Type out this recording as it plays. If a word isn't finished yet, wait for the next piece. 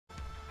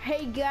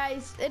Hey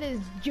guys, it is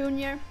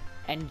Junior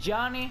and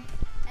Johnny,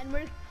 and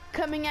we're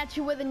coming at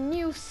you with a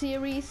new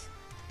series,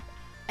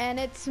 and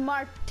it's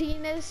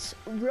Martinez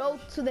Road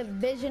to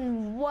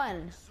Division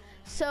 1.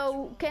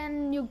 So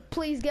can you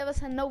please give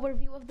us an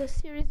overview of the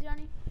series,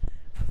 Johnny?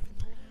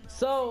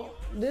 So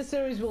this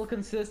series will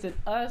consist of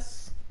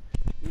us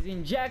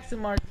using Jackson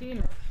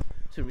Martinez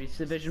to reach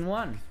Division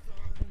 1.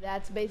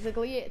 That's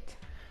basically it.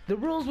 The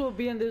rules will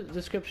be in the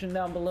description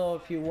down below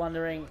if you're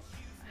wondering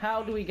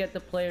how do we get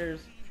the players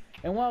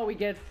and what we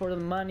get for the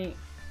money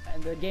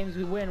and the games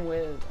we win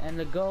with and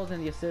the goals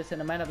and the assists and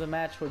the man of the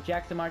match for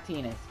Jackson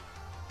Martinez.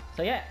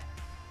 So yeah,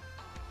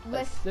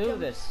 let's do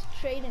this.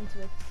 Straight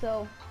into it.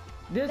 So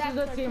this is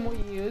the team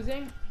we're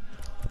using.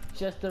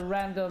 Just a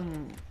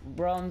random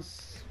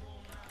bronze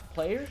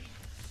players,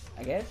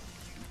 I guess.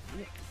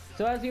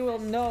 So as you will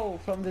know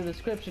from the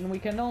description, we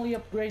can only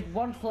upgrade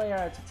one player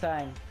at a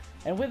time,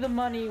 and with the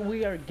money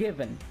we are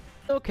given.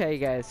 Okay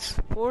guys,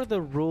 for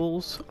the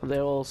rules,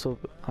 there also,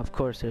 of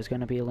course, there's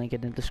gonna be a link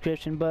in the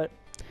description, but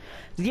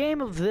the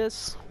aim of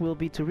this will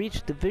be to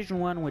reach Division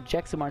 1 with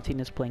Jackson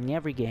Martinez playing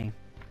every game.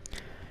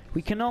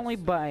 We can only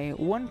buy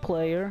one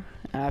player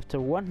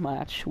after one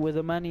match with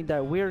the money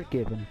that we're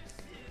given,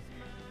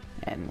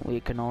 and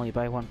we can only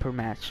buy one per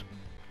match.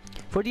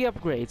 For the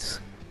upgrades,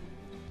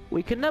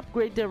 we can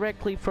upgrade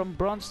directly from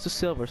bronze to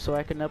silver, so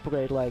I can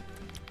upgrade like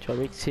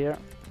Chorix here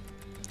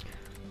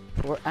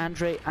for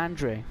Andre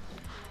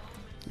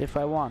if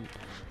I want,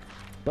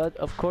 but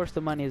of course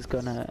the money is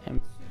gonna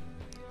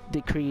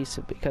decrease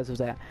because of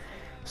that.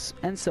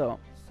 And so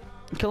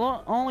you can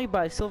only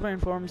buy silver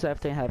informs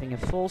after having a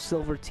full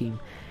silver team,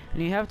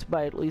 and you have to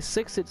buy at least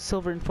 6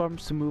 silver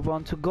informs to move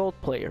on to gold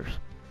players.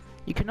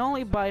 You can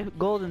only buy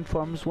gold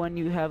informs when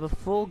you have a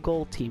full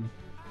gold team,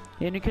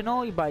 and you can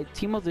only buy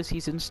team of the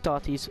season,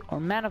 toties, or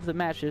man of the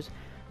matches,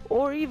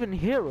 or even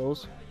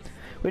heroes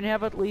when you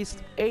have at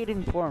least 8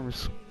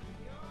 informs.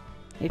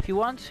 If you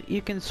want,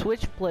 you can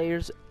switch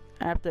players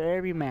after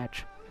every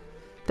match.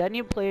 That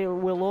new player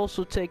will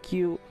also take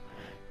your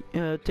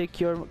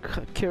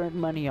current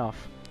money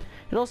off.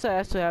 It also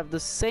has to have the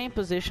same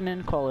position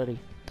and quality.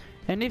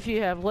 And if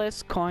you have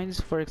less coins,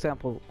 for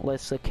example,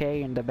 less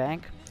K in the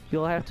bank,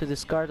 you'll have to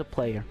discard a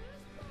player.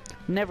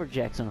 Never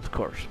Jackson, of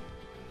course.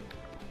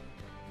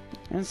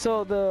 And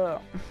so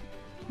the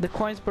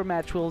coins per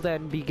match will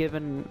then be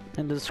given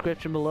in the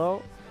description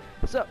below.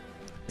 So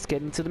let's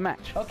get into the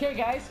match. Okay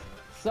guys,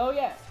 so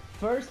yeah,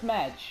 first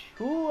match.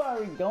 Who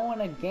are we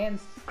going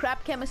against?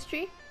 Crap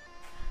chemistry.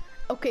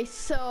 Okay,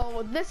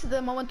 so this is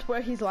the moment where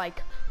he's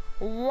like,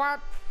 what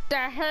the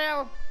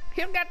hell?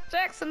 Here got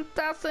Jackson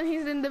Tots and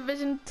he's in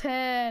Division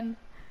 10.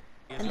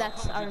 And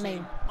that's our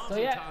name. So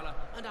yeah,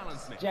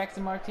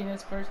 Jackson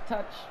Martinez first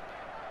touch.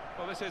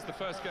 Well, this is the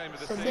first game of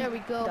the season. So there we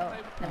go. No,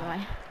 never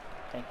mind.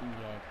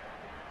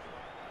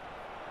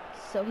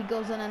 So he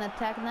goes on an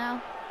attack now.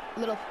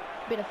 Little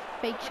bit of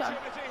fake shot.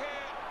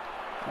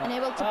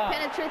 Unable to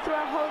penetrate through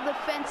our whole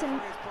defense,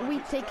 and we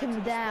take him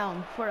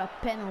down for a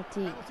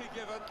penalty.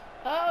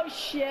 Oh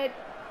shit!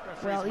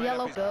 Well,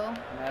 yellow go.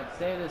 Let's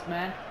save this,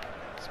 man.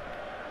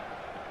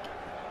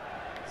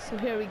 So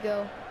here we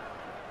go.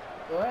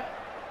 What?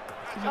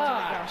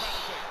 Okay.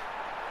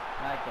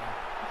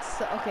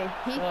 So okay,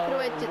 he threw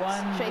it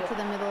straight to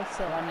the middle.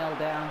 So 1-0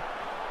 down.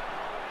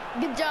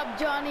 Good job,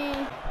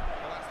 Johnny.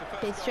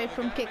 Okay, straight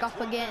from kickoff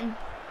again.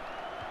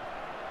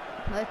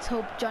 Let's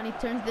hope Johnny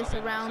turns this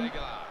around.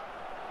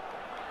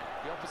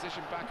 The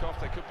opposition back off,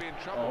 they could be in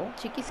trouble.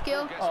 Cheeky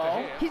skill. He's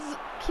gone.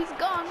 He's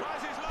gone.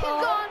 It's a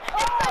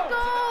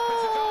goal!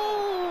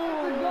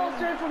 It's a goal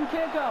straight from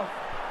kickoff.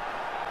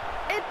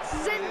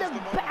 It's in the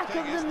back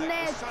of the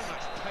net.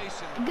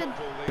 Good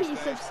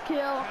piece of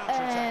skill,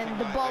 and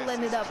the ball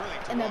ended up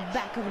in the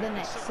back of the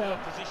net. So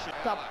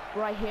stop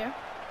right here.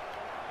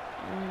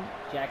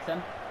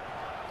 Jackson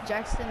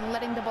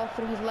letting the ball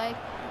through his leg.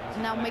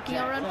 Now making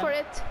a run for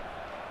it.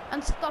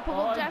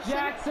 Unstoppable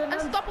Jackson.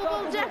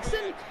 Unstoppable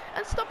Jackson.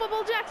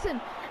 Unstoppable Jackson.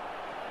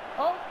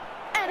 Oh,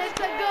 and it's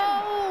a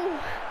goal.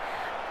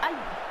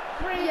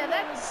 Yeah,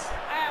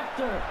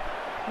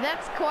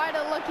 that's quite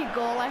a lucky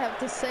goal, I have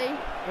to say.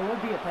 It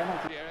would be a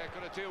penalty.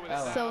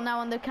 So now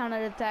on the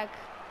counter attack,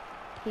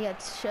 he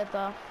gets shut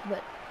off,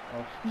 but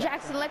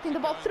Jackson letting the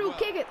ball through,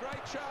 kick it.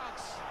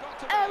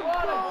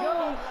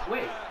 Oh, goal.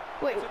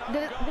 Wait,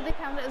 did it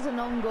count as an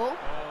own goal?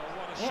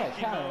 Yeah, it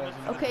counted.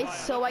 Okay,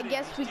 so I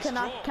guess we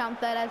cannot count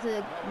that as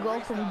a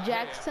goal from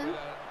Jackson,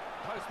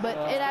 but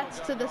it adds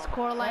to the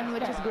scoreline,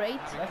 which is great.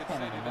 That's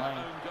kind of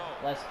annoying.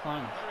 Less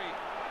fun.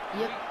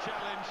 Yep,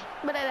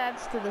 but it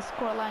adds to the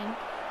scoreline,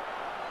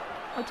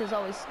 which is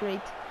always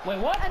great. Wait,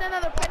 what? And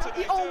another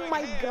penalty. Oh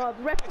my God,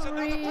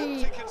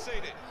 referee!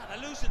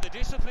 They're losing the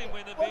discipline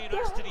when they're being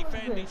asked to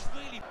defend. It's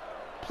really.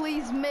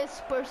 Please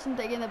miss person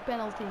taking the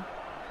penalty.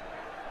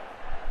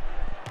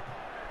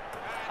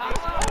 Oh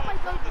my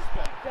God,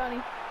 Johnny.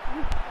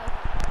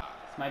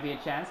 This might be a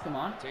chance. Come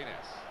on.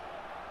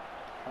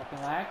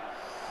 Fucking lag.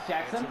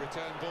 Jackson.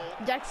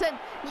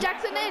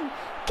 Jackson in.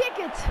 Kick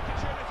it.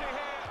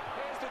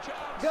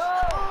 Go!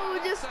 Oh,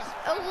 just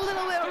a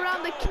little bit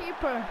around the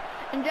keeper.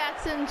 And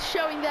Jackson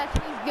showing that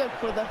he's good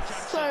for the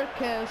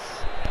circus.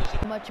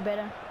 Much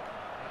better.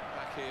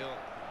 Back heel,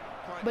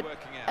 quite But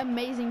working out.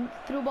 amazing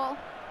through ball.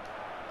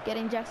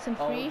 Getting Jackson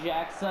free. Oh,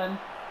 Jackson.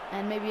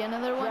 And maybe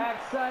another one.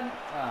 Jackson.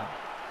 Ah.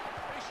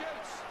 He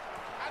shoots.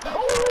 And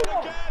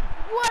Oh! again.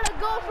 What a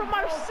goal from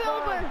our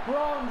silver!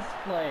 Bronze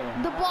player.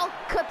 The ball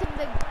cutting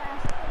the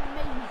grass.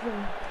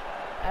 Amazing.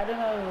 I don't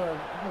know.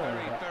 Very,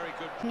 very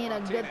good. In a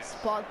good Martinez.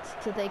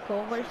 spot to take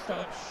over, so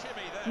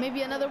Shimmy there.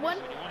 maybe another one.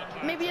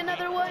 Maybe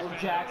another one. Oh,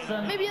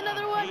 Jackson. Maybe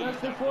another one.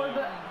 Just before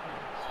the.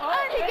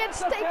 And he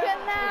gets it's a taken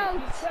penalty.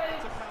 out.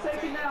 He's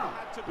taken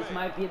out. This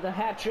might be the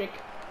hat trick.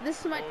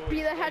 This might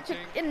be the hat trick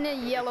in a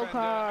yellow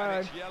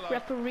card.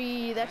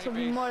 Referee, that should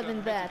be more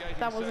than that.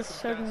 That was a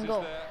certain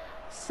goal.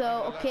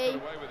 So, okay,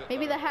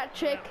 maybe the hat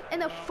trick in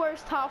the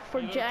first half for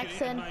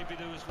Jackson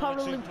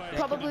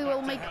probably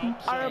will make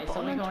our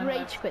opponent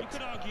rage quit.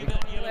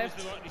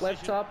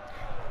 Left top.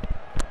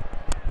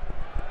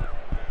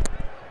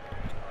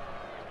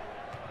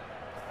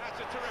 That's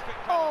a terrific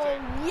Oh,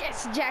 penalty.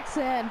 yes,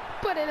 Jackson.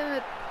 Put it in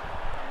the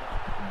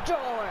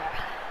door.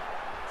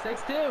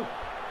 6-2.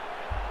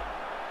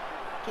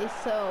 Okay,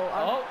 so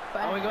Oh,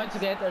 are we going to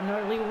get an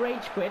early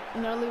rage quit?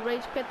 an early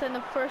rage quit in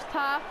the first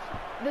half?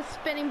 The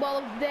spinning ball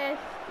of death.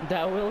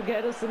 That will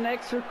get us an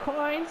extra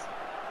coins.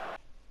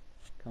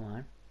 Come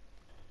on.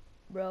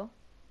 Bro,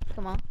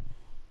 come on.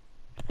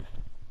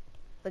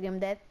 Look at him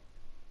dead.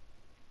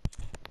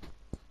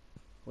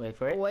 Wait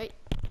for it. Wait,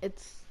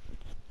 it's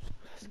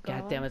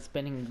God damn it,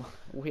 spinning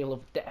wheel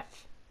of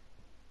death.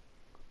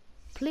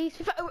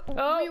 Please,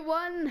 Oh, we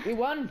won. We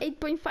won.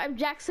 8.5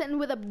 Jackson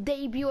with a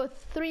debut of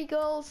 3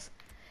 goals,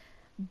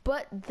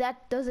 but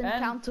that doesn't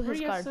count to his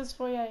three card. assists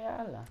for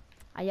Ayala.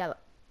 Ayala.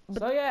 But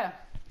So yeah,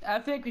 I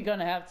think we're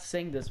gonna have to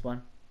sing this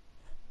one.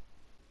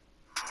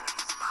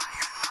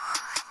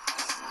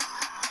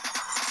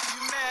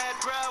 You mad,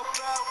 bro?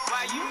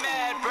 Why you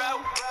mad,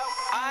 bro?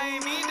 I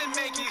ain't mean to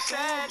make you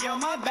sad. You're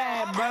my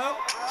bad, bro.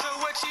 So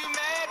what you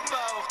mad,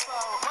 bro?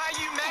 Why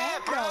you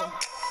mad, bro?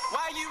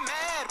 Why you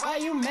mad? Why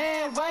you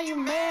mad? Why you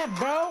mad,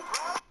 bro?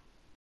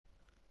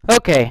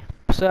 Okay,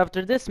 so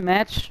after this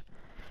match,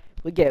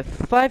 we get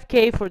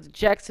 5k for the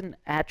Jackson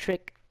hat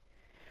trick,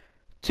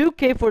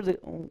 2k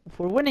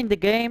for winning the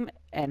game,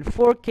 and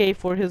 4k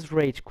for his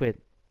rage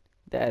quit.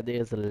 That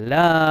is a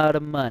lot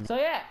of money. So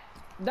yeah,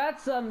 that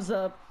sums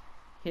up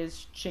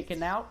his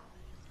chicken out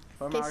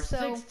from Okay, our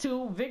so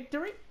 6-2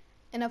 victory.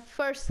 in the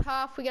first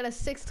half, we got a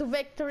 6-2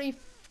 victory,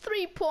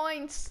 3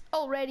 points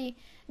already.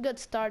 Good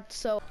start.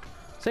 So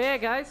Yeah,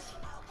 guys,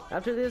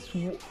 after this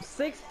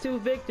 6-2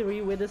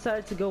 victory, we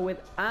decided to go with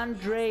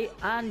Andre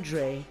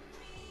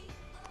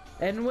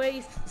and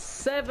waste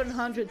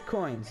 700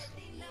 coins.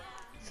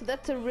 So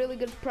that's a really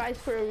good price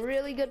for a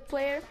really good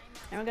player.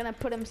 And we're gonna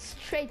put him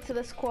straight to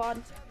the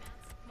squad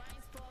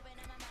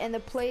in the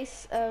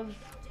place of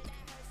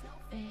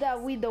the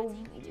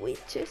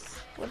witches.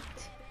 What?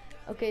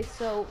 Okay,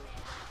 so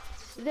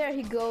there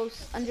he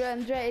goes.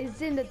 Andre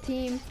is in the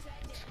team,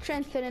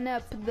 strengthening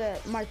up the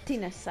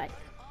Martinez side.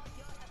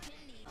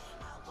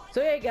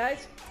 So yeah,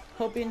 guys,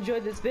 hope you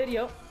enjoyed this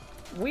video.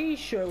 We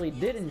surely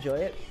did enjoy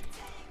it.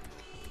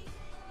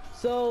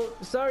 So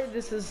sorry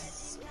this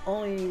is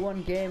only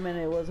one game and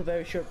it was a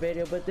very short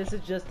video, but this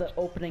is just the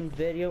opening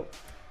video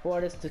for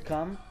what is to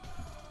come.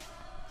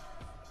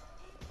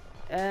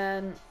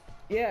 And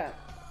yeah,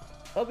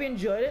 hope you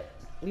enjoyed it.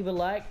 Leave a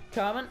like,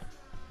 comment,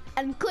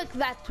 And click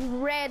that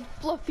red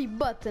fluffy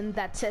button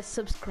that says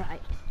subscribe.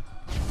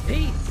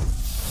 peace.